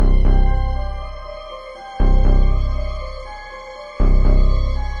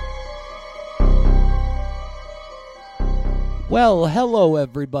Well, hello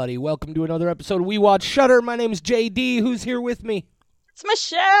everybody. Welcome to another episode of We Watch Shudder. My name's JD. Who's here with me? It's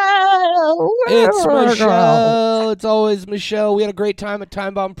Michelle. It's Michelle. It's always Michelle. We had a great time at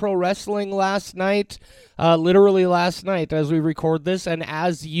Time Bomb Pro Wrestling last night. Literally last night as we record this and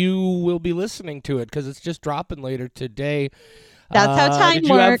as you will be listening to it because it's just dropping later today. That's how time did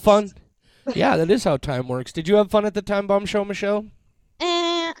you works. Have fun? Yeah, that is how time works. Did you have fun at the Time Bomb show, Michelle?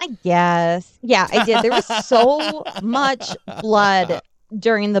 I guess. Yeah, I did. There was so much blood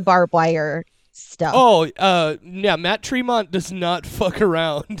during the barbed wire stuff. Oh, yeah, Matt Tremont does not fuck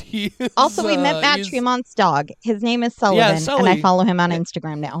around. Also, we met Matt Tremont's dog. His name is Sullivan, Sully. and I follow him on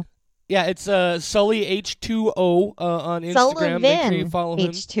Instagram now. Yeah, it's Sully H2O on Instagram. Sullivan Make sure you follow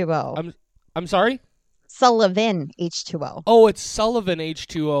him. H2O. I'm sorry? Sullivan H2O. Oh, it's Sullivan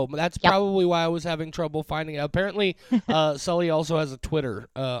H2O. That's probably why I was having trouble finding it. Apparently, Sully also has a Twitter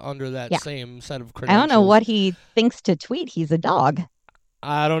under that same set of credentials. I don't know what he thinks to tweet. He's a dog.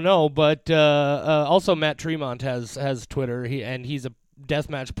 I don't know, but also Matt Tremont has Twitter, he's a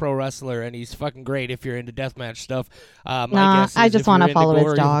deathmatch pro wrestler, and he's fucking great if you're into deathmatch stuff. My guess is I just want to follow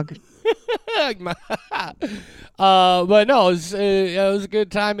his dog. But no, it was a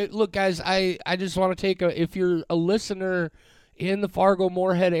good time. Look, guys, I just want to take if you're a listener in the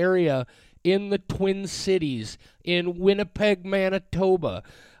Fargo-Moorhead area, in the Twin Cities, in Winnipeg, Manitoba,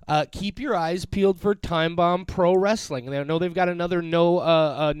 keep your eyes peeled for Time Bomb Pro Wrestling. I know they've got another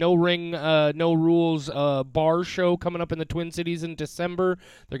no ring, no rules bar show coming up in the Twin Cities in December.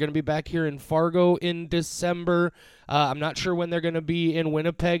 They're going to be back here in Fargo in December. I'm not sure when they're going to be in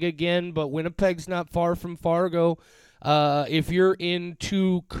Winnipeg again, but Winnipeg's not far from Fargo. If you're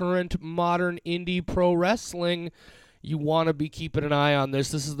into current modern indie pro wrestling, you want to be keeping an eye on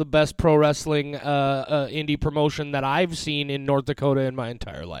this. This is the best pro wrestling indie promotion that I've seen in North Dakota in my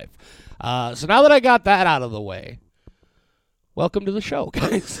entire life. So now that I got that out of the way, welcome to the show,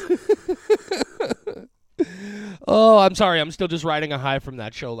 guys. Oh, I'm sorry. I'm still just riding a high from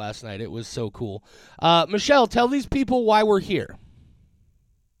that show last night. It was so cool. Michelle, tell these people why we're here.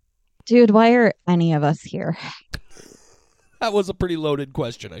 Dude, why are any of us here? That was a pretty loaded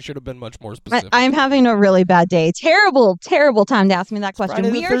question. I should have been much more specific. I'm having a really bad day. Terrible, terrible time to ask me that question.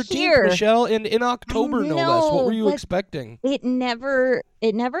 Friday We the are 13th, here, Michelle, in October, no less. What were you expecting? It never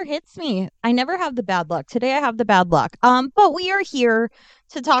hits me. I never have the bad luck. Today I have the bad luck. But we are here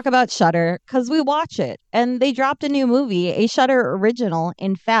to talk about Shudder because we watch it, and they dropped a new movie, a Shudder original,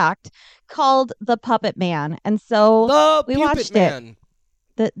 in fact, called The Puppetman, and so we watched it.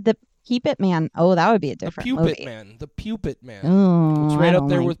 The Keep It Man. Oh, that would be a different movie. The Puppetman. Oh, it's right up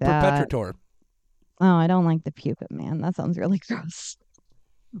there like with that. Perpetrator. Oh, I don't like the Puppetman. That sounds really gross.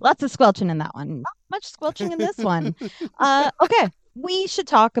 Lots of squelching in that one. Not much squelching in this one. Okay, we should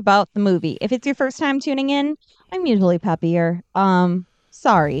talk about the movie. If it's your first time tuning in, I'm usually peppier.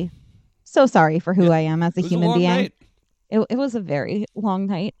 Sorry. So sorry for who I am as a human being. Night. It was a very long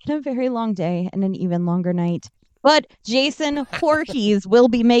night and a very long day and an even longer night. But Jason Voorhees will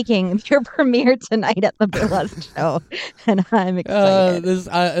be making their premiere tonight at the Burlesque show, and I'm excited.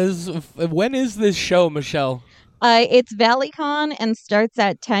 When is this show, Michelle? It's ValleyCon and starts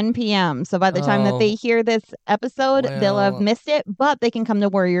at 10 p.m. So by the time that they hear this episode, they'll have missed it, but they can come to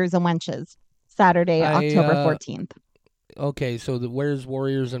Warriors and Wenches Saturday, October 14th. Okay, so where's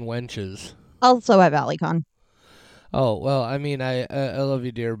Warriors and Wenches? Also at ValleyCon. Oh, well, I mean, I love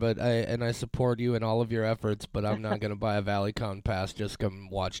you, dear, but I support you in all of your efforts, but I'm not going to buy a ValleyCon pass. Just come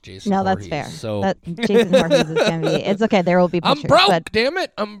watch Jason Voorhees. That's fair. So Jason Voorhees is going to be... It's okay. There will be pictures. I'm broke, damn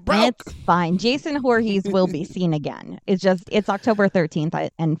it. I'm broke. It's fine. Jason Voorhees will be seen again. It's October 13th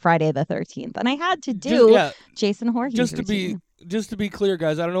and Friday the 13th. And I had to do Jason Voorhees Just to be clear,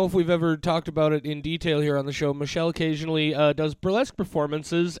 guys, I don't know if we've ever talked about it in detail here on the show. Michelle occasionally does burlesque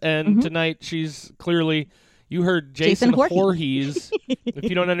performances, and tonight she's clearly... You heard Jason Voorhees. If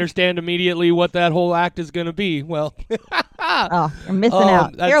you don't understand immediately what that whole act is going to be, well... you're missing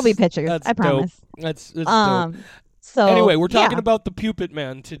out. There will be pictures, I promise. That's dope. So, anyway, we're talking about the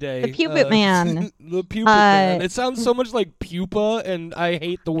Puppetman today. The Puppetman. The Puppetman. It sounds so much like pupa, and I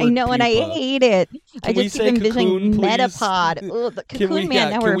hate the word I know, pupa. and I hate it. Can I just keep envisioning Metapod. Ooh, the Cocoon Man,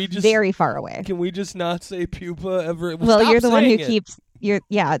 now we're very far away. Can we just not say pupa ever? Well, you're the one who keeps...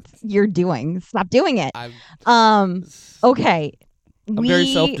 You're doing. Stop doing it. Okay. I'm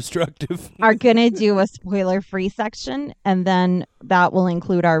very self-destructive. Are going to do a spoiler-free section, and then that will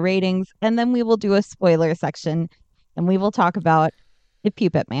include our ratings, and then we will do a spoiler section, and we will talk about the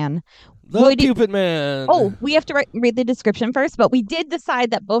Puppetman. Puppetman. Oh, we have to read the description first, but we did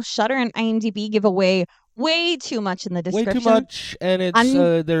decide that both Shudder and IMDb give away way too much in the Way too description. much, and it's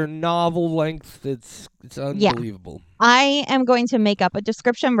I'm their novel length. It's yeah. unbelievable. I am going to make up a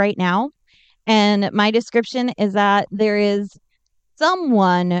description right now, and my description is that there is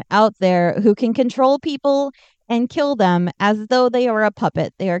someone out there who can control people and kill them as though they are a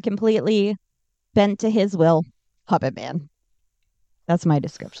puppet. They are completely bent to his will. Puppet Man. That's my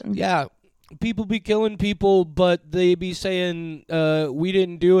description. Yeah, people be killing people, but they be saying, "We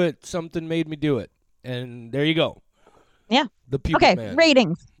didn't do it. Something made me do it." And there you go. Yeah. The Puppet Okay, Man.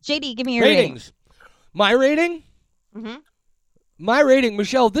 ratings. JD, give me your Ratings. My rating? Mm-hmm. My rating,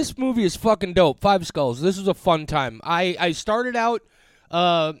 Michelle, this movie is fucking dope. 5 skulls. This was a fun time. I started out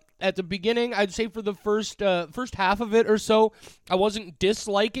at the beginning, I'd say for the first half of it or so, I wasn't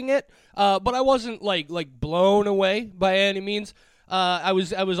disliking it, but I wasn't like blown away by any means. I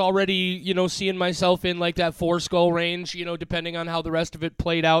was already, seeing myself in like that 4 skull range, depending on how the rest of it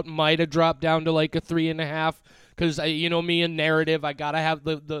played out, might have dropped down to like a 3.5. Because, me and narrative, I got to have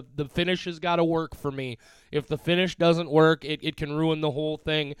the finish has got to work for me. If the finish doesn't work, it can ruin the whole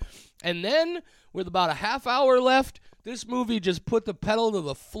thing. And then, with about a half hour left, this movie just put the pedal to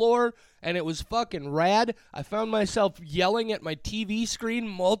the floor, and it was fucking rad. I found myself yelling at my TV screen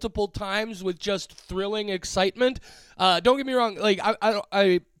multiple times with just thrilling excitement. Don't get me wrong, like,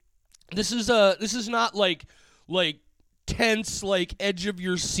 this is not like tense, like edge of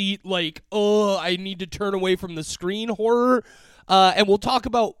your seat, like, oh, I need to turn away from the screen horror. And we'll talk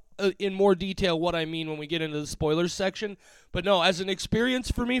about in more detail what I mean when we get into the spoilers section. But no, as an experience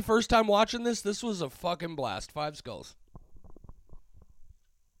for me, first time watching this was a fucking blast. 5 skulls.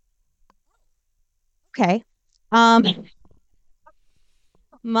 Okay. I'm This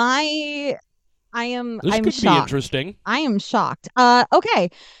could be shocked. interesting. I am shocked. Okay.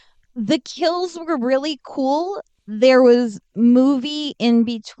 The kills were really cool. There was movie in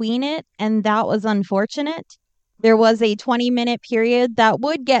between it, and that was unfortunate. There was a 20-minute period that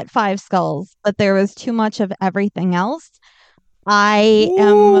would get 5 skulls, but there was too much of everything else. I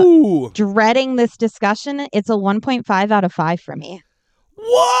am dreading this discussion. It's a 1.5 out of 5 for me.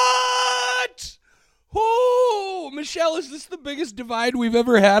 What? Oh, Michelle, is this the biggest divide we've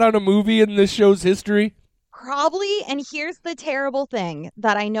ever had on a movie in this show's history? Probably, and here's the terrible thing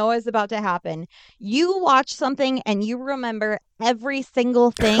that I know is about to happen. You watch something and you remember every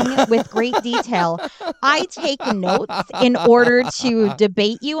single thing with great detail. I take notes in order to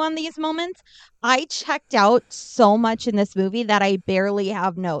debate you on these moments. I checked out so much in this movie that I barely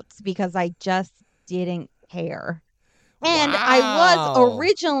have notes because I just didn't care. And I was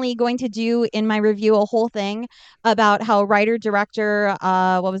originally going to do in my review a whole thing about how writer-director,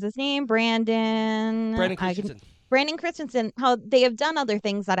 what was his name? Brandon Christensen, how they have done other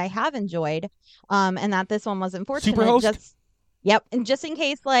things that I have enjoyed, and that this one was unfortunate. Superhost? Yep. And just in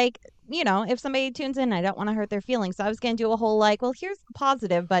case, like, if somebody tunes in, I don't want to hurt their feelings. So I was going to do a whole, like, well, here's the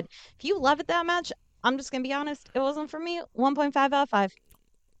positive, but if you love it that much, I'm just going to be honest, it wasn't for me. 1.5 out of 5.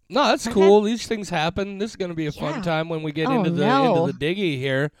 No, that's cool. These things happen. This is going to be a fun time when we get into the diggy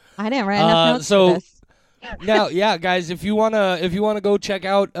here. I didn't write enough notes for this. Now, yeah, guys, if you wanna go check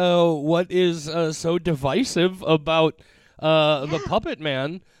out what is so divisive about the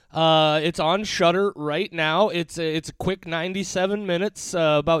Puppetman, it's on Shudder right now. It's a quick 97 minutes,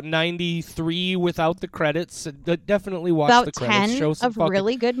 about 93 without the credits. Definitely watch about the credits. 10 Show some of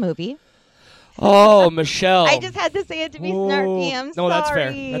really good movie. Oh, Michelle. I just had to say it to be snarky. I'm sorry. No, that's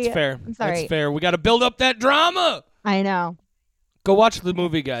fair. That's fair. I'm sorry. That's fair. We got to build up that drama. I know. Go watch the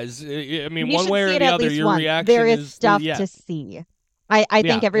movie, guys. I mean, you one way or the other, your reaction there is stuff yeah. to see. I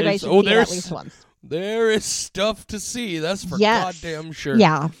think everybody should see it at least once. There is stuff to see. That's for goddamn sure.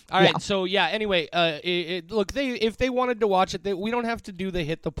 Yeah. All right. So yeah. Anyway, look, if they wanted to watch it, we don't have to do the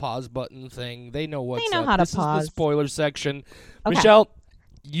hit the pause button thing. They know what's up. They know how to pause. This is the spoiler section. Okay. Michelle,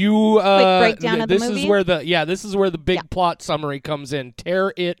 you quick breakdown of the movie. This is where the big plot summary comes in.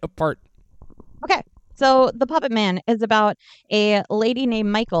 Tear it apart. Okay. So the Puppetman is about a lady named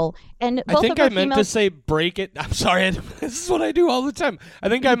Michael, and both I think of I meant to say break it. I'm sorry. This is what I do all the time. I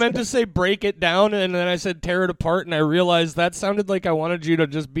think I meant to say break it down, and then I said tear it apart, and I realized that sounded like I wanted you to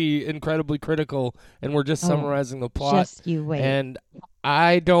just be incredibly critical, and we're just summarizing the plot. Just you wait. And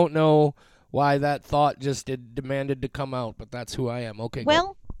I don't know why that thought just demanded to come out, but that's who I am. Okay.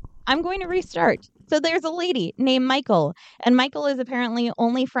 Well, I'm going to restart. So there's a lady named Michael, and Michael is apparently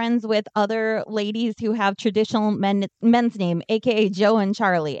only friends with other ladies who have traditional men's name, aka Joe and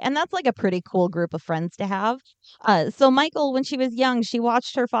Charlie. And that's like a pretty cool group of friends to have. So Michael, when she was young, she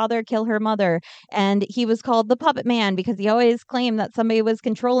watched her father kill her mother, and he was called the Puppet Man because he always claimed that somebody was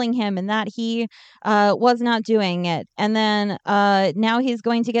controlling him and that he was not doing it. And then now he's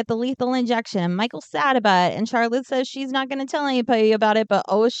going to get the lethal injection. Michael's sad about it, and Charlotte says she's not going to tell anybody about it, but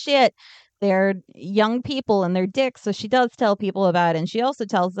oh shit, they're young people and they're dicks, so she does tell people about it. And she also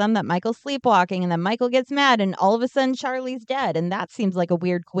tells them that Michael's sleepwalking, and then Michael gets mad, and all of a sudden Charlie's dead, and that seems like a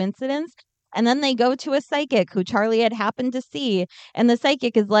weird coincidence. And then they go to a psychic who Charlie had happened to see. And the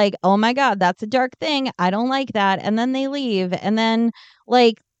psychic is like, oh my God, that's a dark thing. I don't like that. And then they leave. And then,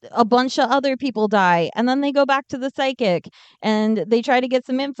 like, a bunch of other people die. And then they go back to the psychic and they try to get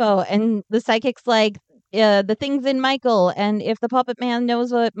some info. And the psychic's like, the thing's in Michael. And if the puppet man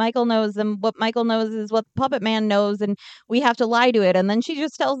knows what Michael knows, then what Michael knows is what the puppet man knows. And we have to lie to it. And then she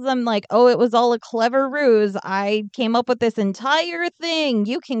just tells them, like, oh, it was all a clever ruse. I came up with this entire thing.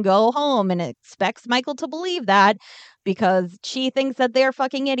 You can go home, and expects Michael to believe that because she thinks that they're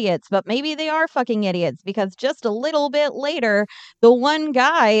fucking idiots. But maybe they are fucking idiots, because just a little bit later, the one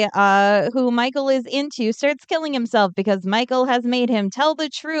guy who Michael is into starts killing himself because Michael has made him tell the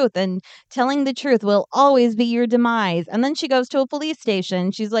truth, and telling the truth will always be your demise. And then she goes to a police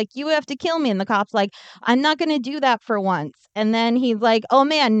station. She's like, you have to kill me. And the cop's like, I'm not going to do that for once. And then he's like, oh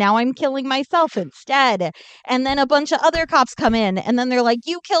man, now I'm killing myself instead. And then a bunch of other cops come in, and then they're like,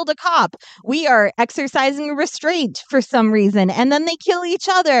 you killed a cop. We are exercising restraint for some reason. And then they kill each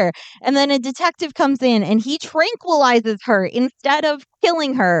other. And then a detective comes in and he tranquilizes her instead of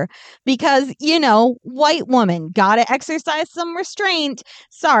killing her because, you know, white woman, gotta exercise some restraint.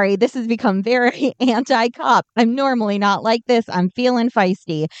 Sorry, this has become very anti-cop. I'm normally not like this. I'm feeling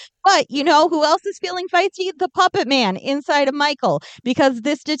feisty. But you know who else is feeling feisty? The puppet man inside of Michael, because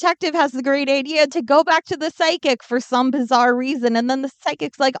this detective has the great idea to go back to the psychic for some bizarre reason. And then the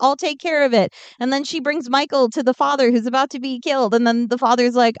psychic's like, I'll take care of it. And then she brings Michael to the father who's about to be killed. And then the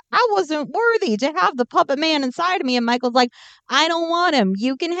father's like, I wasn't worthy to have the puppet man inside of me. And Michael's like, I don't want him.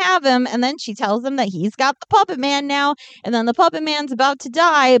 You can have him. And then she tells him that he's got the puppet man now. And then the puppet man's about to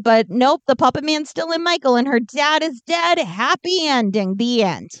die. But nope, the puppet man's still in Michael and her dad is dead. Happy ending. The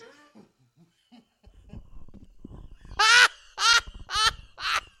end.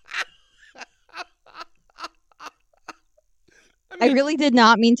 I really did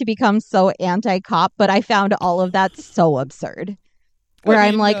not mean to become so anti-cop, but I found all of that so absurd. Where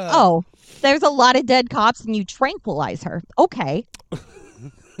I'm like, oh, there's a lot of dead cops and you tranquilize her. Okay.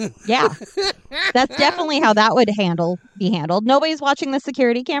 Yeah. That's definitely how that would be handled. Nobody's watching the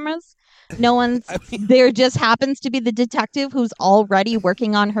security cameras. No one's there. Just happens to be the detective who's already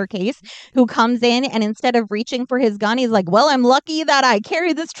working on her case, who comes in, and instead of reaching for his gun, he's like, well, I'm lucky that I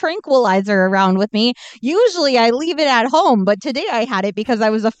carry this tranquilizer around with me. Usually I leave it at home, but today I had it because I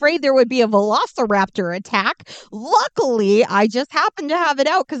was afraid there would be a velociraptor attack. Luckily, I just happened to have it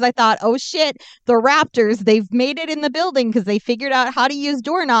out because I thought, oh shit, the raptors, they've made it in the building because they figured out how to use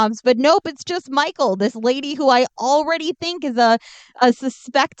doorknobs. But nope, it's just Michael, this lady who I already think is a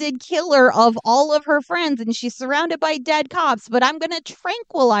suspected killer of all of her friends, and she's surrounded by dead cops, but I'm going to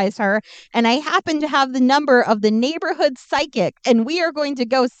tranquilize her, and I happen to have the number of the neighborhood psychic, and we are going to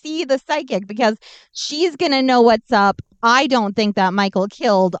go see the psychic because she's going to know what's up. I don't think that Michael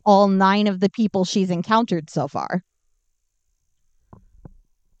killed all 9 of the people she's encountered so far.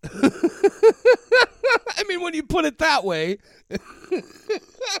 I mean, when you put it that way.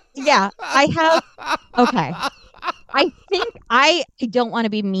 Yeah, I have. Okay. I think I don't want to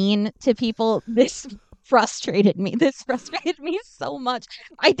be mean to people. This frustrated me. This frustrated me so much.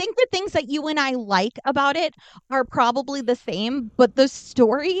 I think the things that you and I like about it are probably the same, but the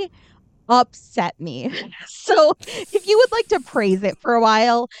story upset me. So if you would like to praise it for a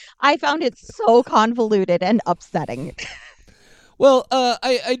while, I found it so convoluted and upsetting. Well,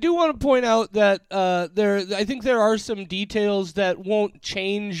 I do want to point out that I think there are some details that won't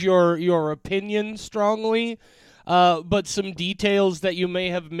change your opinion strongly. But some details that you may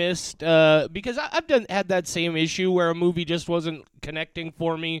have missed, because I've had that same issue where a movie just wasn't connecting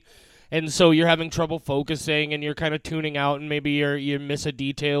for me, and so you're having trouble focusing, and you're kind of tuning out, and maybe you miss a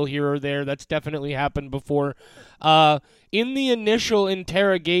detail here or there. That's definitely happened before. In the initial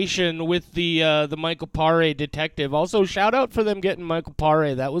interrogation with the Michael Paré detective, also shout out for them getting Michael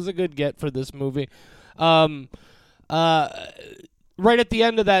Paré. That was a good get for this movie. Right at the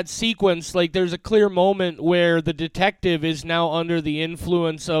end of that sequence, like, there's a clear moment where the detective is now under the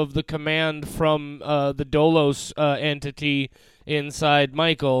influence of the command from the Dolos entity inside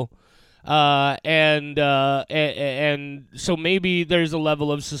Michael. And so maybe there's a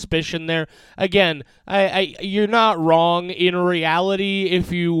level of suspicion there. Again, you're not wrong. In reality,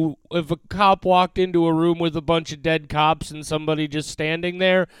 if a cop walked into a room with a bunch of dead cops and somebody just standing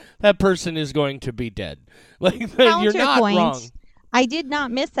there, that person is going to be dead. Like, you're not Counterpoint, wrong. I did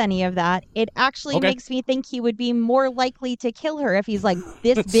not miss any of that. It actually Okay. makes me think he would be more likely to kill her if he's like,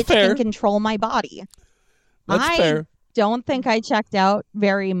 this That's bitch fair. can control my body. That's I fair. don't think I checked out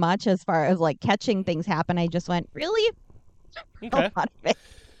very much as far as like catching things happen. I just went, really? Okay. A lot of it.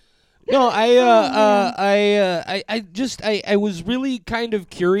 No, man. I was really kind of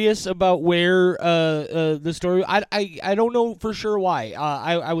curious about where the story. I don't know for sure why.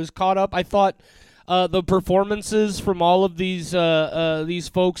 I was caught up. I thought the performances from all of these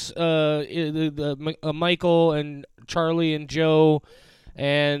folks, Michael and Charlie and Joe,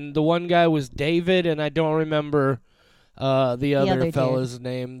 and the one guy was David, and I don't remember the other fella's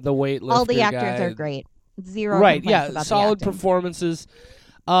name, the weightlifter. All the actors guy. are great. Zero Right? complaints Yeah, about solid the acting. performances.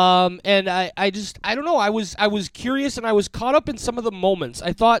 And I don't know. I was curious, and I was caught up in some of the moments.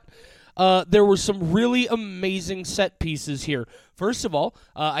 I thought there were some really amazing set pieces here. First of all,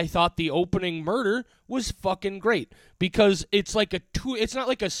 I thought the opening murder was fucking great because it's like it's not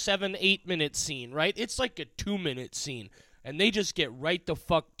like a 7-8 minute scene, right? It's like a 2-minute scene, and they just get right the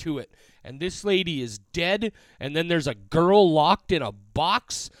fuck to it. And this lady is dead, and then there's a girl locked in a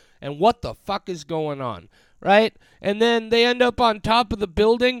box, and what the fuck is going on? Right? And then they end up on top of the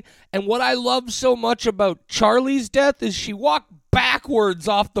building. And what I love so much about Charlie's death is she walked backwards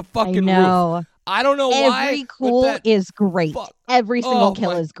off the fucking roof. I don't know why. Every cool is great. Every single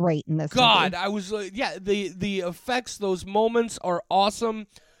kill is great in this God, movie. I was the effects, those moments are awesome.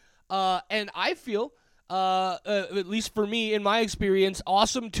 And I feel, at least for me, in my experience,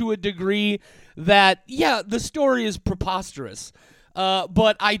 awesome to a degree that, yeah, the story is preposterous.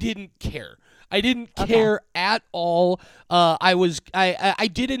 But I didn't care. I didn't care at all. I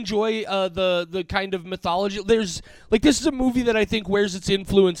did enjoy the kind of mythology. There's this is a movie that I think wears its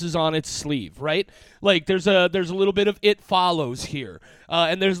influences on its sleeve, right? Like there's a little bit of It Follows here,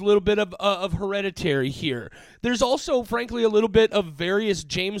 and there's a little bit of Hereditary here. There's also, frankly, a little bit of various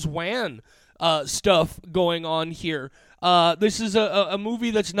James Wan stuff going on here. This is a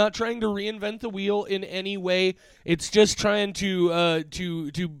movie that's not trying to reinvent the wheel in any way. It's just trying to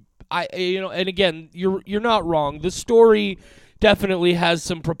and again, you're not wrong. The story definitely has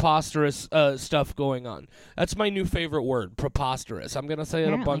some preposterous stuff going on. That's my new favorite word, preposterous. I'm gonna say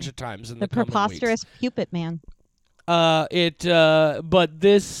it a bunch of times in the coming weeks. Preposterous Puppetman. But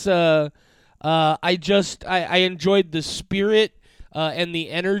this, I enjoyed the spirit and the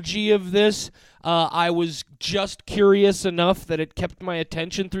energy of this. I was just curious enough that it kept my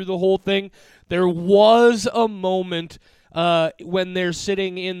attention through the whole thing. There was a moment when they're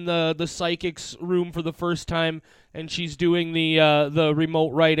sitting in the psychic's room for the first time, and she's doing the remote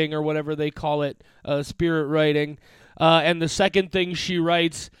writing or whatever they call it, spirit writing. And the second thing she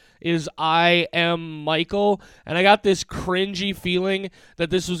writes is "I am Michael," and I got this cringy feeling that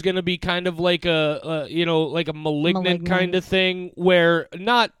this was going to be kind of like a malignant kind of thing, where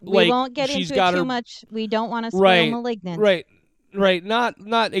we won't get into it too much. We don't want to spoil Malignant. Right.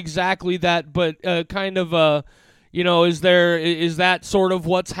 Not exactly that, but kind of is that sort of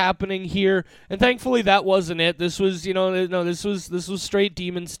what's happening here? And thankfully that wasn't it. This was, this was straight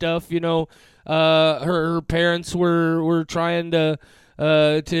demon stuff. Her parents were trying to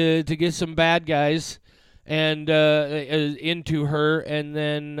get some bad guys and into her, and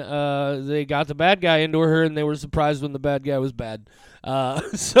then they got the bad guy into her, and they were surprised when the bad guy was bad.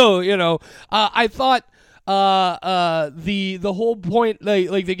 So I thought the whole point,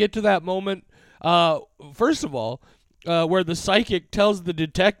 like they get to that moment. First of all, where the psychic tells the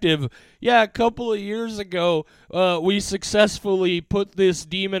detective, yeah, a couple of years ago, we successfully put this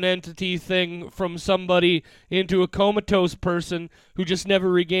demon entity thing from somebody into a comatose person who just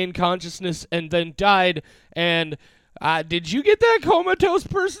never regained consciousness and then died. And did you get that comatose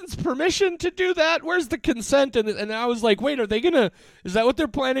person's permission to do that? Where's the consent? And I was like, wait, is that what they're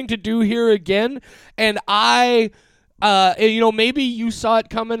planning to do here again? And maybe you saw it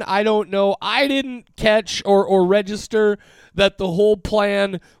coming. I don't know. I didn't catch or register that the whole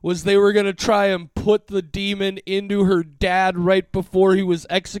plan was they were going to try and put the demon into her dad right before he was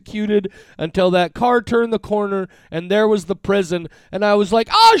executed, until that car turned the corner and there was the prison. And I was like,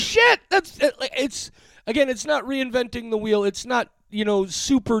 oh shit, it's not reinventing the wheel. It's not,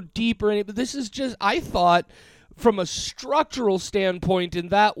 super deep or anything. But this is just, I thought, from a structural standpoint in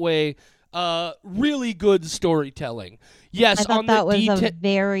that way, really good storytelling. Yes, I thought that was a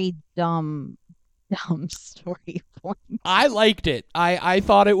very dumb dumb story point. I liked it. I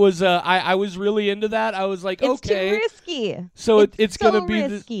thought it was. I was really into that. I was like, It's too okay, risky. so It's it's gonna so be the.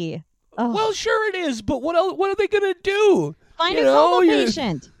 risky. Oh, Well, sure it is, but what else? What are they gonna do? find You a know, coma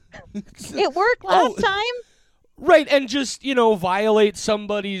patient. It worked last oh, time. right, and just violate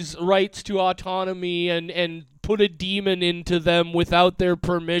somebody's rights to autonomy and put a demon into them without their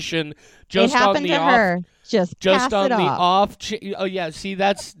permission, It just on happened the to off. her. Just Just pass on it the off. off. Oh yeah, see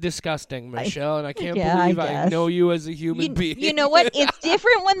that's disgusting, Michelle, and I can't Yeah, I believe I guess. know you as a human being. You know what? It's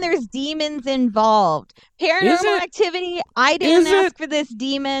different when there's demons involved. Is Paranormal it? activity. I didn't Is it? ask for this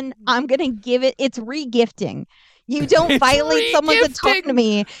demon. I'm going to give it. It's regifting. You don't It's violate someone's regifting.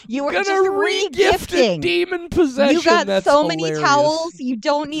 autonomy. You are Gonna just re-gift a regifting. demon possession. You got That's so many hilarious. towels. You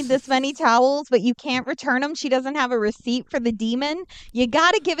don't need this many towels, but you can't return them. She doesn't have a receipt for the demon. You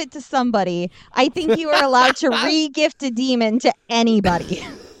got to give it to somebody. I think you are allowed to re-gift a demon to anybody.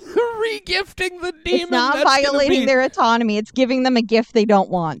 Regifting the demon. It's not That's gonna violating be... their autonomy. It's giving them a gift they don't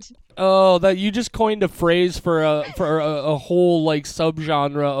want. Oh, that you just coined a phrase for a whole like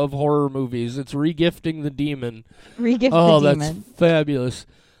subgenre of horror movies. It's regifting the demon. Regift Oh, the that's demon. fabulous.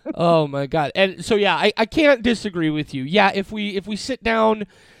 Oh my god. And so yeah, I can't disagree with you. Yeah, if we sit down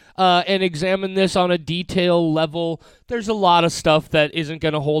and examine this on a detail level, there's a lot of stuff that isn't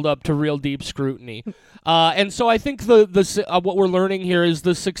going to hold up to real deep scrutiny. And so I think the what we're learning here is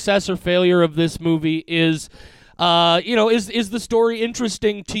the success or failure of this movie is is the story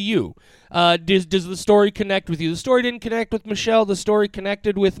interesting to you? Does the story connect with you? The story didn't connect with Michelle. The story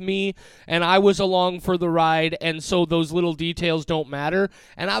connected with me, and I was along for the ride, and so those little details don't matter.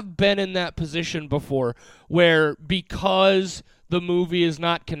 And I've been in that position before where because the movie is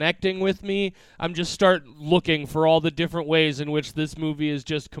not connecting with me, I'm just start looking for all the different ways in which this movie is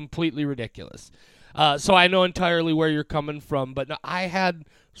just completely ridiculous. So I know entirely where you're coming from, but no, I had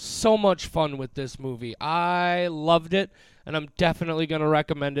so much fun with this movie. I loved it, and I'm definitely going to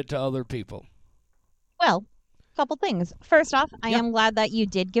recommend it to other people. Well, a couple things. First off, I Yeah. am glad that you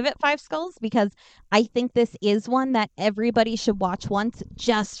did give it 5 skulls because I think this is one that everybody should watch once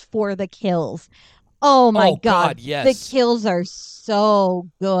just for the kills. Oh my Oh, God. God, yes. The kills are so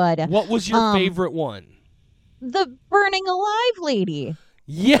good. What was your favorite one? The burning alive lady.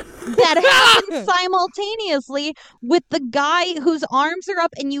 Yeah. That happens simultaneously with the guy whose arms are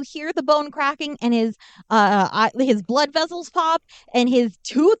up and you hear the bone cracking and his blood vessels pop and his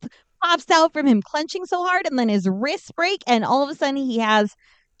tooth pops out from him clenching so hard and then his wrists break and all of a sudden he has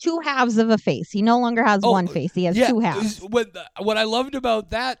two halves of a face. He no longer has one face. He has two halves. What I loved about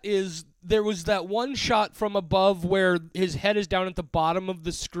that is there was that one shot from above where his head is down at the bottom of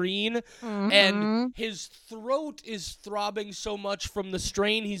the screen and his throat is throbbing so much from the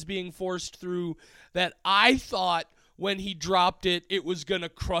strain he's being forced through that I thought when he dropped it, it was going to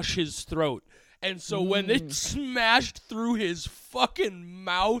crush his throat. And so when it smashed through his fucking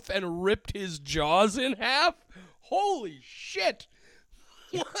mouth and ripped his jaws in half, holy shit.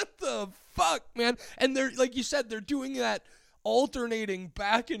 What the fuck, man? And they're, like you said, they're doing that alternating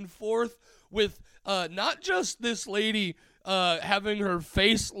back and forth with not just this lady having her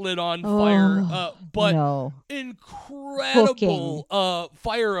face lit on fire, but incredible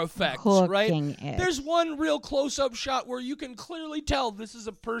fire effects, right? There's one real close-up shot where you can clearly tell this is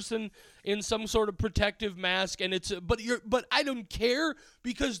a person in some sort of protective mask, and but I don't care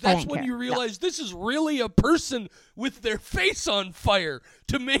because that's when you realize this is really a person with their face on fire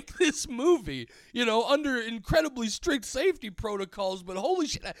to make this movie, under incredibly strict safety protocols. But holy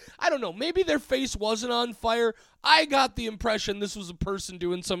shit, I don't know, maybe their face wasn't on fire. I got the impression this was a person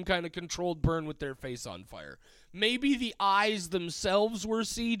doing some kind of controlled burn with their face on fire. Maybe the eyes themselves were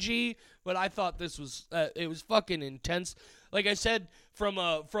CG, but I thought this was it was fucking intense. Like I said, from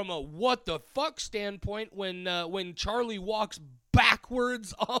a what the fuck standpoint, when Charlie walks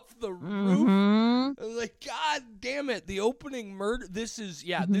backwards off the roof, I was like, God damn it, the opening murder. This is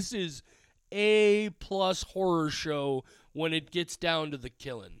A+ horror show when it gets down to the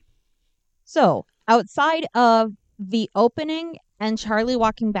killing. So outside of the opening and Charlie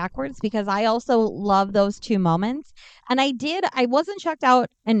walking backwards, because I also love those two moments. And I wasn't checked out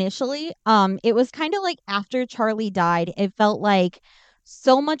initially. It was kind of like after Charlie died, it felt like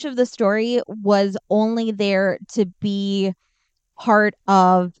so much of the story was only there to be part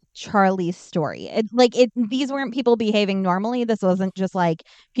of Charlie's story. These weren't people behaving normally. This wasn't just like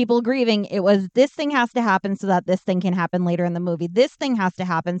people grieving. It was this thing has to happen so that this thing can happen later in the movie. This thing has to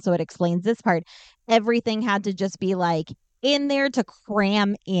happen so it explains this part. Everything had to just be like in there to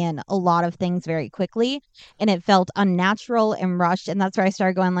cram in a lot of things very quickly, and it felt unnatural and rushed, and that's where I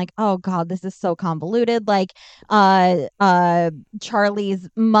started going like, oh god, this is so convoluted. Like Charlie's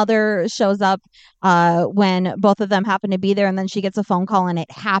mother shows up when both of them happen to be there, and then she gets a phone call and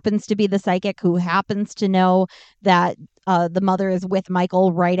it happens to be the psychic who happens to know that the mother is with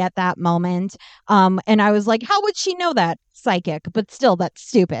Michael right at that moment. And I was like, how would she know that? Psychic, but still, that's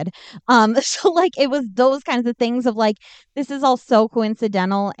stupid. So like it was those kinds of things of like, this is all so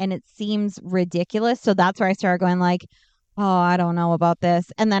coincidental and it seems ridiculous. So that's where I started going like, oh, I don't know about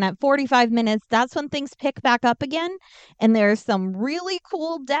this. And then at 45 minutes, that's when things pick back up again. And there's some really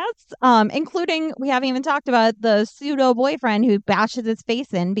cool deaths, including, we haven't even talked about the pseudo boyfriend who bashes his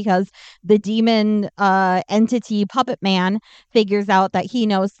face in because the demon entity Puppetman figures out that he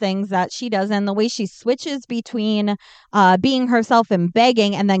knows things that she doesn't. The way she switches between being herself and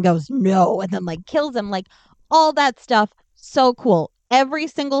begging and then goes, no, and then like kills him, like all that stuff. So cool. Every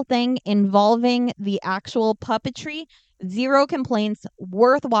single thing involving the actual puppetry, zero complaints,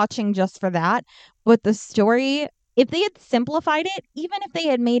 worth watching just for that. But the story, if they had simplified it, even if they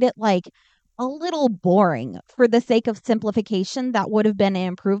had made it like a little boring for the sake of simplification, that would have been an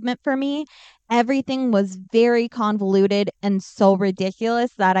improvement for me. Everything was very convoluted and so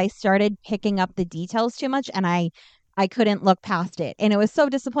ridiculous that I started picking up the details too much, and I couldn't look past it. And it was so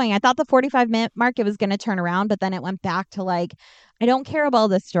disappointing. I thought the 45-minute mark it was going to turn around, but then it went back to like, I don't care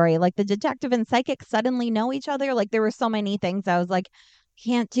about this story. Like the detective and psychic suddenly know each other. Like there were so many things I was like,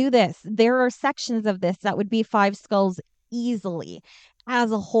 can't do this. There are sections of this that would be Five Skulls easily.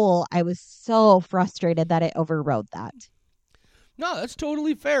 As a whole, I was so frustrated that it overrode that. No, that's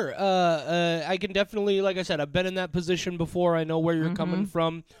totally fair. I can definitely, like I said, I've been in that position before. I know where you're coming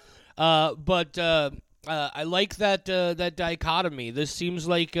from. But I like that that dichotomy. This seems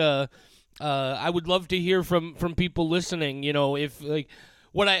like I would love to hear from people listening. You know, if like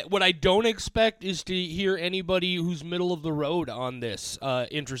what I don't expect is to hear anybody who's middle of the road on this.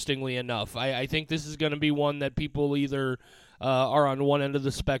 Interestingly enough, I think this is going to be one that people either are on one end of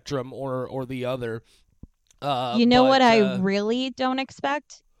the spectrum or the other. You know what I really don't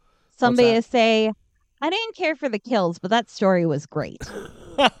expect? Somebody to say, I didn't care for the kills, but that story was great.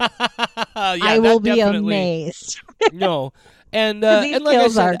 I will be amazed. No, and these and like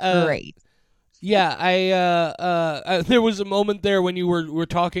kills I said, are great. Yeah, I there was a moment there when you were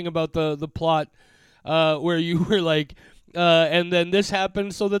talking about the plot, where you were like, and then this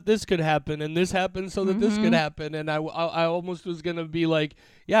happened so that this could happen, and this happened so that this could happen, and I almost was gonna be like,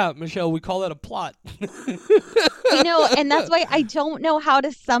 yeah, Michelle, we call that a plot. You know, and that's why I don't know how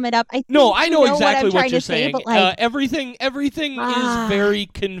to sum it up. I know exactly what you're saying. But like, everything is very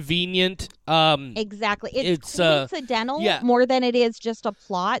convenient. Exactly. It's coincidental more than it is just a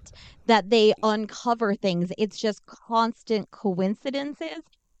plot that they uncover things. It's just constant coincidences.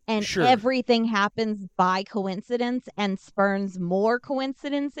 And everything happens by coincidence and spurns more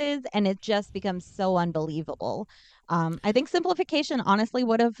coincidences. And it just becomes so unbelievable. I think simplification honestly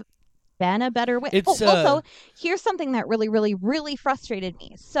would have been a better way. Also, here's something that really, really, really frustrated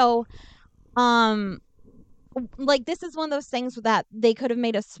me. So, like this is one of those things that they could have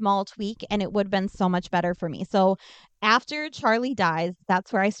made a small tweak and it would have been so much better for me. So after Charlie dies,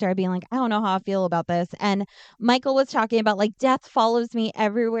 that's where I started being like, I don't know how I feel about this. And Michael was talking about like death follows me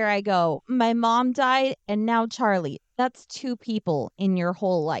everywhere I go. My mom died and now Charlie. That's two people in your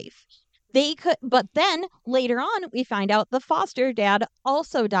whole life. They could, but then later on, we find out the foster dad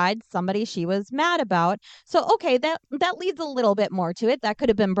also died, somebody she was mad about. So, okay, that leads a little bit more to it. That could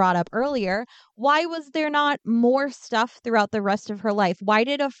have been brought up earlier. Why was there not more stuff throughout the rest of her life? Why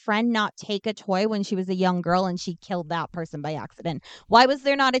did a friend not take a toy when she was a young girl and she killed that person by accident? Why was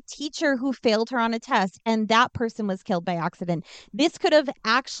there not a teacher who failed her on a test and that person was killed by accident? This could have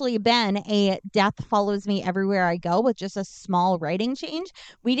actually been a death follows me everywhere I go with just a small writing change.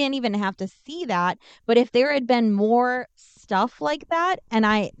 We didn't even have to see that, but if there had been more stuff like that, and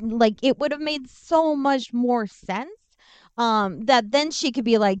I like it would have made so much more sense, that then she could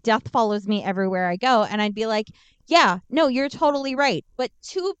be like death follows me everywhere I go, and I'd be like, yeah, no, you're totally right, but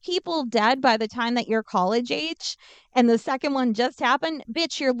two people dead by the time that you're college age and the second one just happened,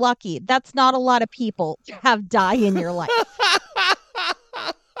 bitch, you're lucky. That's not a lot of people to have die in your life.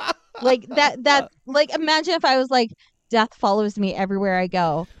 Like that like imagine if I was like death follows me everywhere I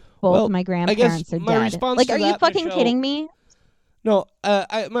go. Both my grandparents are dead. Like, are you fucking kidding me? No,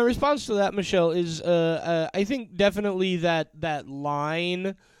 my response to that, Michelle, is I think definitely that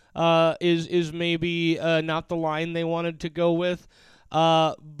line is maybe not the line they wanted to go with.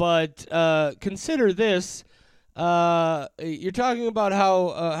 But consider this. You're talking about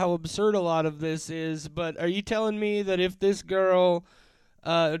how absurd a lot of this is, but are you telling me that if this girl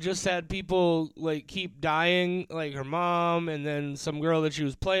just had people like keep dying, like her mom, and then some girl that she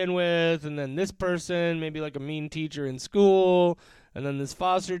was playing with, and then this person, maybe like a mean teacher in school, and then this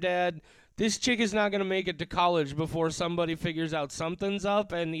foster dad. This chick is not gonna make it to college before somebody figures out something's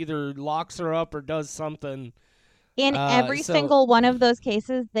up and either locks her up or does something. In every So single one of those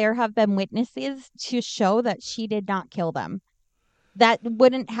cases, there have been witnesses to show that she did not kill them. That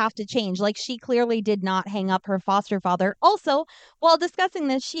wouldn't have to change. Like, she clearly did not hang up her foster father. Also, while discussing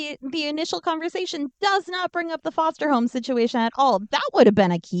this, the initial conversation does not bring up the foster home situation at all. That would have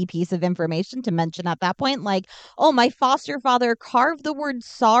been a key piece of information to mention at that point. Like, oh, my foster father carved the word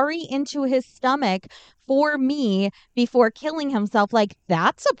sorry into his stomach for me before killing himself. Like,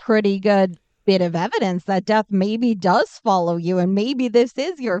 that's a pretty good bit of evidence that death maybe does follow you and maybe this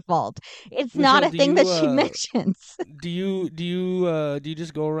is your fault. It's not Michelle, a thing that she mentions. do you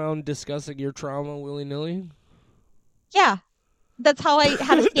just go around discussing your trauma willy nilly? Yeah, that's how I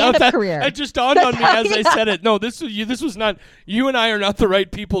had a No, stand-up career. that just dawned That's on me how as I yeah, said it. No, this was not you and I are not the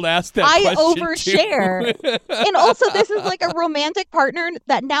right people to ask that I question overshare. to. And also, this is like a romantic partner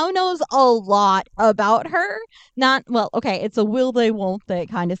that now knows a lot about her. Not, well, okay, it's a will they, won't they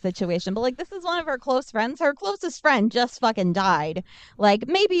kind of situation, but like, this is one of her close friends. Her closest friend just fucking died. Like,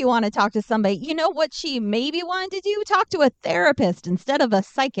 maybe you want to talk to somebody. You know what she maybe wanted to do? Talk to a therapist instead of a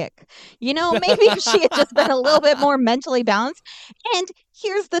psychic. Maybe if she had just been a little bit more mentally balanced. And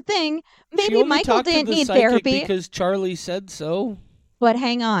here's the thing, She maybe only Michael talked to didn't the need psychic therapy. because Charlie said so. But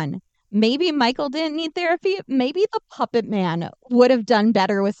hang on. Maybe Michael didn't need therapy. Maybe the puppet man would have done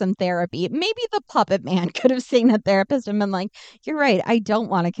better with some therapy. Maybe the puppet man could have seen a therapist and been like, you're right. I don't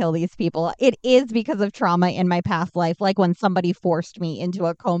want to kill these people. It is because of trauma in my past life, like when somebody forced me into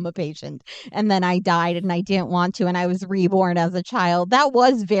a coma patient and then I died and I didn't want to and I was reborn as a child. That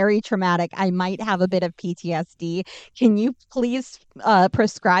was very traumatic. I might have a bit of PTSD. Can you please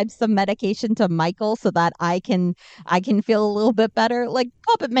prescribe some medication to Michael so that I can feel a little bit better. Like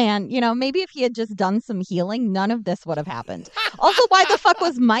Puppet Man, maybe if he had just done some healing, none of this would have happened. Also, why the fuck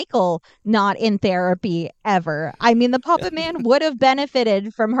was Michael not in therapy ever? I mean, the Puppet Man would have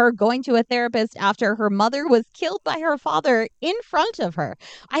benefited from her going to a therapist after her mother was killed by her father in front of her.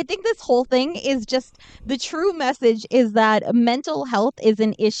 I think this whole thing is just the true message is that mental health is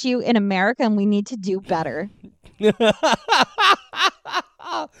an issue in America and we need to do better.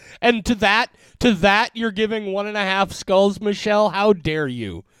 And to that, you're giving 1.5 skulls, Michelle. How dare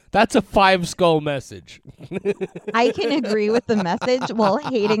you? That's a 5 skull message. I can agree with the message while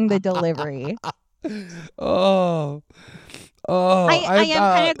hating the delivery. Oh, oh! I am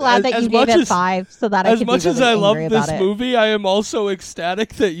kind of glad that as you gave much it as 5 so that I as could much be as really I angry love about this it. movie, I am also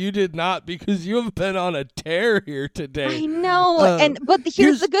ecstatic that you did not because you have been on a tear here today. I know. But here's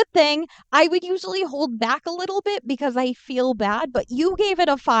Here's the good thing. I would usually hold back a little bit because I feel bad, but you gave it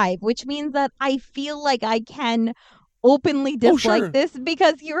a 5, which means that I feel like I can openly oh dislike sure. this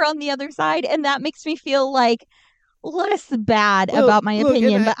because you're on the other side and that makes me feel like less bad Well, about my look, and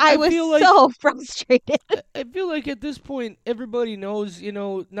opinion, but I I was feel like so frustrated. I feel like at this point everybody knows,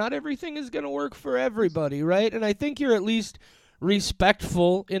 not everything is going to work for everybody, right? And I think you're at least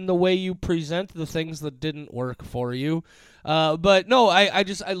respectful in the way you present the things that didn't work for you. But no,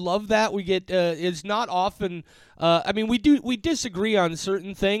 I love that we get. It's not often. I mean, we disagree on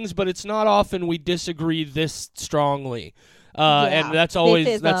certain things, but it's not often we disagree this strongly. And Yeah, that's this always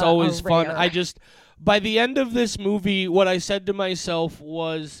is that's a always fun. rare. I just by the end of this movie, what I said to myself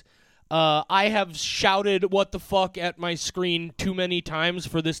was. I have shouted "what the fuck" at my screen too many times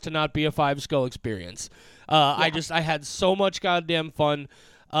for this to not be a 5 skull experience. Yeah. I had so much goddamn fun.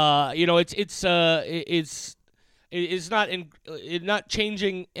 It's not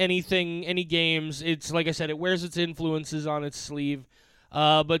changing anything, any games. It's like I said, it wears its influences on its sleeve.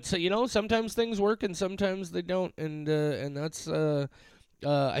 But so, sometimes things work and sometimes they don't, and that's.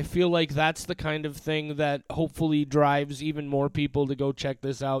 I feel like that's the kind of thing that hopefully drives even more people to go check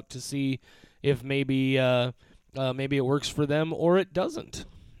this out to see if maybe it works for them or it doesn't.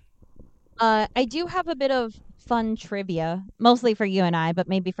 I do have a bit of fun trivia, mostly for you and I, but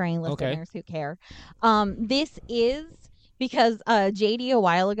maybe for any Okay. listeners who care. This is because JD a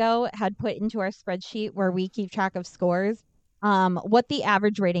while ago had put into our spreadsheet where we keep track of scores, what the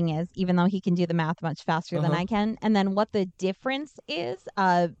average rating is, even though he can do the math much faster Uh than huh. I can, and then what the difference is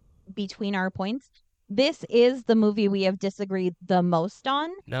between our points. This is the movie we have disagreed the most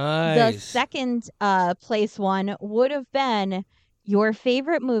on. The Nice. second place one would have been Your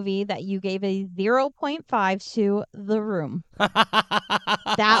favorite movie that you gave a 0.5 to, The Room.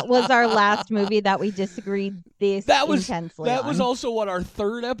 That was our last movie that we disagreed this intensely that on. was also what, our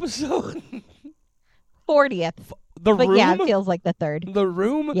third episode? 40th. The But Room? yeah, it feels like the third. The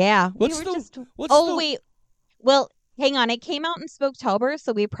Room? Yeah. What's wait. Well, hang on. It came out in Spooktober,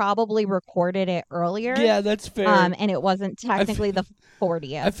 so we probably recorded it earlier. Yeah, that's fair. And it wasn't technically the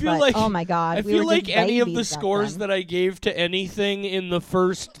 40th. I feel like, oh my God. I feel like any of the scores that I gave to anything in the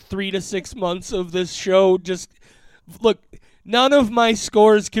first 3 to 6 months of this show, just look, none of my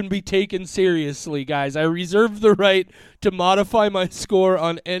scores can be taken seriously, guys. I reserve the right to modify my score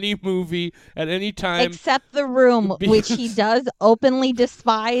on any movie at any time. Except The Room, which he does openly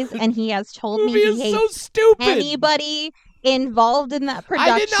despise, and he has told me he hates so stupid. anybody involved in that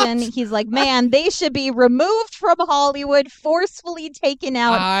production. He's like, man, they should be removed from Hollywood, forcefully taken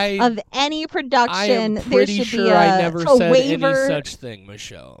out of any production. I am there pretty should sure be I never said waiver. any such thing,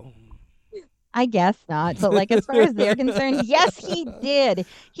 Michelle. I guess not. But like, as far as they're concerned, yes, he did.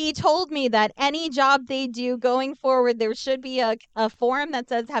 He told me that any job they do going forward, there should be a form that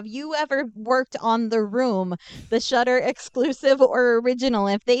says, have you ever worked on The Room, the Shudder exclusive or original?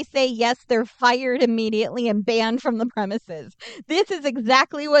 If they say yes, they're fired immediately and banned from the premises. This is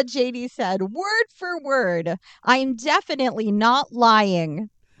exactly what JD said, word for word. I'm definitely not lying.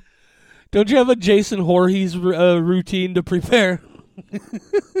 Don't you have a Jason Voorhees routine to prepare?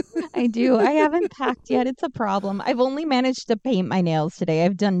 I do. I haven't packed yet. It's a problem. I've only managed to paint my nails today.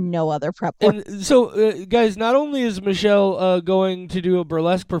 I've done no other prep work. And so, guys, not only is Michelle going to do a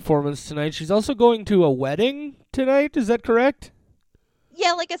burlesque performance tonight, she's also going to a wedding tonight. Is that correct?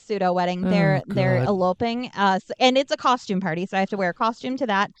 Yeah, like a pseudo wedding. They're eloping, and it's a costume party, so I have to wear a costume to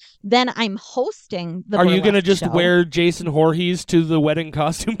that. Then I'm hosting the. Are you going to just wear Jason Voorhees to the wedding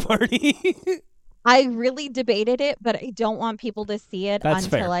costume party? I really debated it, but I don't want people to see it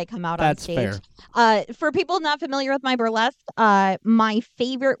until I come out on stage. Fair. For people not familiar with my burlesque, my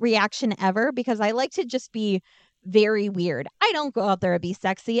favorite reaction ever, because I like to just be very weird. I don't go out there and be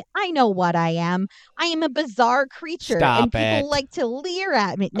sexy. I know what I am. I am a bizarre creature. And people like to leer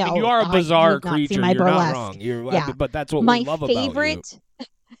at me. No, you are a bizarre creature. You're not wrong. But that's what we love about you.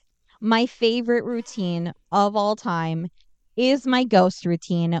 My favorite routine of all time is my ghost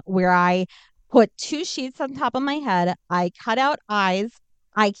routine, where I put 2 sheets on top of my head. I cut out eyes.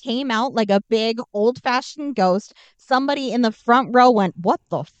 I came out like a big old-fashioned ghost. Somebody in the front row went, what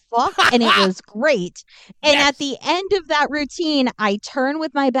the fuck? And it was great. And at the end of that routine, I turn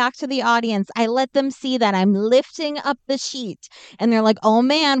with my back to the audience. I let them see that I'm lifting up the sheet. And they're like, oh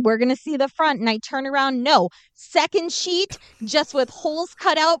man, we're going to see the front. And I turn around. No, second sheet, just with holes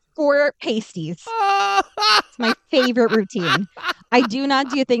cut out for pasties. It's my favorite routine. I do not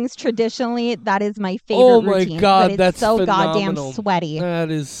do things traditionally. That is my favorite routine. Oh my God, that's so phenomenal. Goddamn sweaty.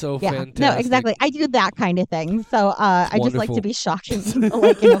 That is so fantastic. No, exactly. I do that kind of thing. So I just like to be shocking people,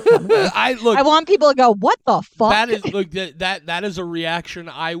 like in a fun way. I want people to go, what the fuck? That is that is a reaction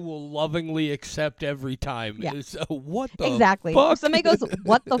I will lovingly accept every time. Yeah. What the exactly. fuck? If somebody goes,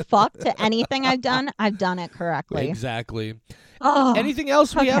 what the fuck to anything I've done it correctly. Exactly. Oh, anything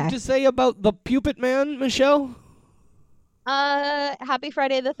else we have to say about the Puppetman, Michelle? Happy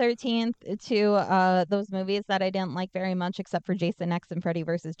Friday the 13th to those movies that I didn't like very much, except for Jason X and Freddy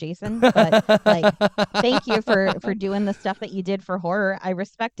versus Jason. But like, thank you for doing the stuff that you did for horror. I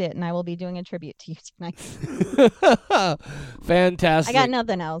respect it, and I will be doing a tribute to you tonight. Fantastic. I got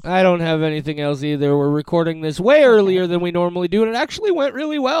nothing else. I don't have anything else either. We're recording this way earlier than we normally do, and it actually went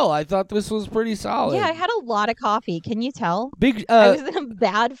really well. I thought this was pretty solid. Yeah, I had a lot of coffee. Can you tell? I was in a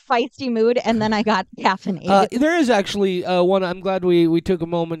bad, feisty mood, and then I got caffeinated. There is actually one. I'm glad we took a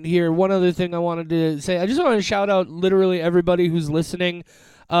moment here. One other thing I wanted to say. I just want to shout out literally everybody who's listening.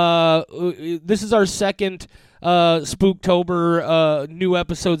 This is our second Spooktober. New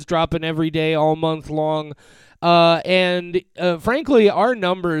episodes dropping every day, all month long. And frankly, our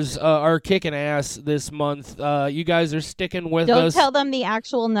numbers are kicking ass this month. You guys are sticking with us. Don't tell them the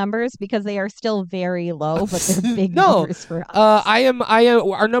actual numbers because they are still very low, but they're big numbers for us.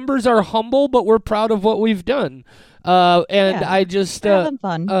 Our numbers are humble, but we're proud of what we've done. I just we're having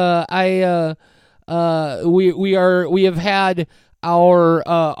fun. We have had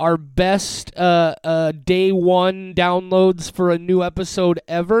our best day one downloads for a new episode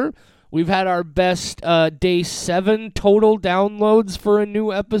ever. We've had our best day 7 total downloads for a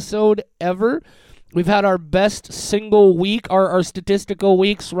new episode ever. We've had our best single week. Our statistical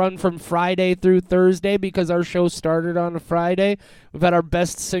weeks run from Friday through Thursday because our show started on a Friday. We've had our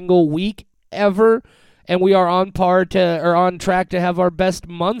best single week ever, and we are on track to have our best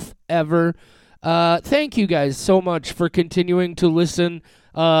month ever. Thank you guys so much for continuing to listen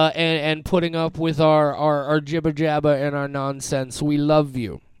and putting up with our jibba jabba and our nonsense. We love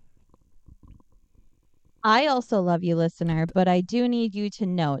you. I also love you, listener, but I do need you to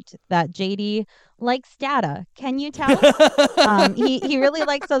note that JD likes data. Can you tell? He really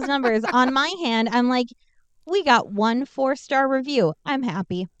likes those numbers. On my hand, I'm like, we got 1 4-star review. I'm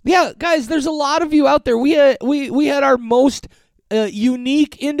happy. Yeah, guys, there's a lot of you out there. We had our most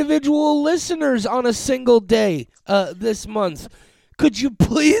unique individual listeners on a single day this month. Could you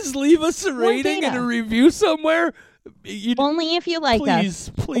please leave us a rating and a review somewhere? Only if you like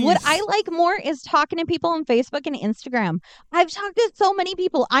us. Please. What I like more is talking to people on Facebook and Instagram. I've talked to so many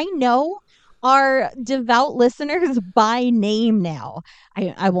people. I know our devout listeners by name now.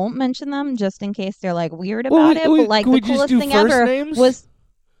 I won't mention them just in case they're like weird about it. But like the coolest thing ever was.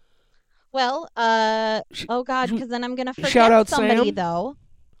 Well, oh God, because then I'm gonna forget shout out somebody Sam? though.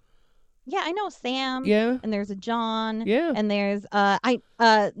 Yeah, I know Sam. Yeah. And there's a John. Yeah. And there's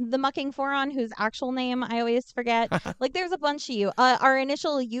the mucking foron whose actual name I always forget. Like there's a bunch of you. Our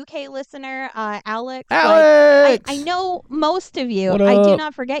initial UK listener, Alex. Alex! I know most of you. What I do up?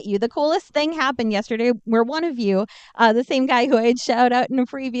 not forget you. The coolest thing happened yesterday where one of you, the same guy who I had shout out in a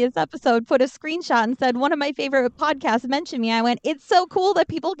previous episode, put a screenshot and said, one of my favorite podcasts mentioned me. I went, it's so cool that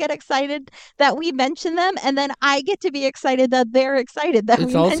people get excited that we mention them. And then I get to be excited that they're excited that we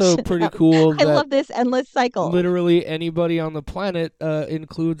mention them. It's also pretty cool. I love this endless cycle. Literally anybody on the planet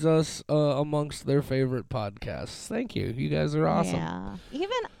includes us amongst their favorite podcasts. Thank you. You guys are awesome. Yeah.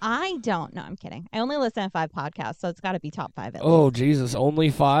 Even I don't. No, I'm kidding. I only listen to 5 podcasts, so it's got to be top 5 at Oh least. Jesus, only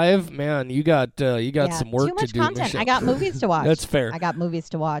 5? Man, you got some work Too much to do. content. Michelle. I got movies to watch. That's fair. I got movies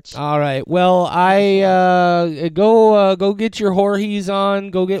to watch. All right. Well, I go get your Jorge's on.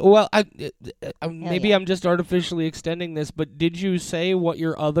 Go get. Well, maybe I'm just artificially extending this, but did you say what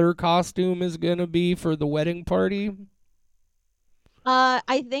your other costume is gonna be for the wedding party?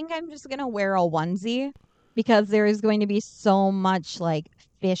 I think I'm just gonna wear a onesie because there is going to be so much like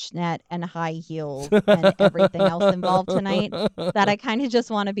fishnet and high heels and everything else involved tonight that I kind of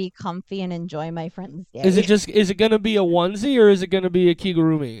just want to be comfy and enjoy my friend's day. Is it gonna be a onesie or is it gonna be a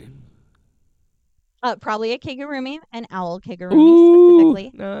kigurumi? Probably a kigurumi, an owl kigurumi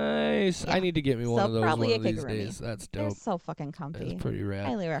specifically. Nice. Yeah. I need to get me one of those probably one of a these kigurumi. days. That's dope. They're so fucking comfy. That's pretty rad.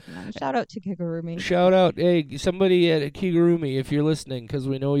 Highly recommend. Shout out to kigurumi. Shout out, hey, somebody at Kigurumi, if you're listening, because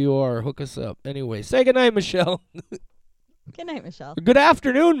we know you are. Hook us up. Anyway, say goodnight, Michelle. Good night, Michelle. Good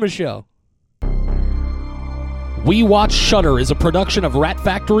afternoon, Michelle. We Watch Shudder is a production of Rat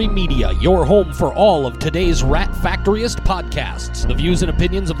Factory Media, your home for all of today's Rat Factoryist podcasts. The views and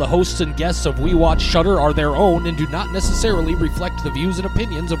opinions of the hosts and guests of We Watch Shudder are their own and do not necessarily reflect the views and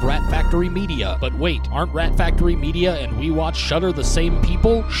opinions of Rat Factory Media. But wait, aren't Rat Factory Media and We Watch Shudder the same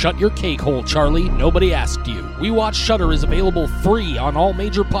people? Shut your cake hole, Charlie. Nobody asked you. We Watch Shudder is available free on all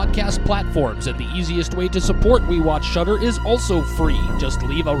major podcast platforms, and the easiest way to support We Watch Shudder is also free. Just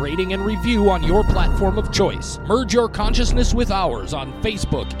leave a rating and review on your platform of choice. Merge your consciousness with ours on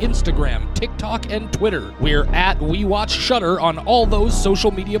Facebook, Instagram, TikTok, and Twitter. We're at We Watch Shudder on all those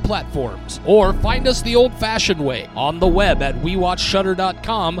social media platforms. Or find us the old-fashioned way, on the web at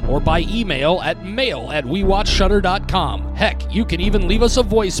WeWatchShudder.com or by email at mail@WeWatchShudder.com. Heck, you can even leave us a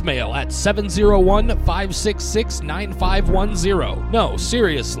voicemail at 701-566-9510. No,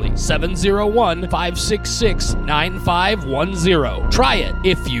 seriously, 701-566-9510. Try it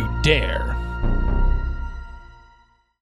if you dare.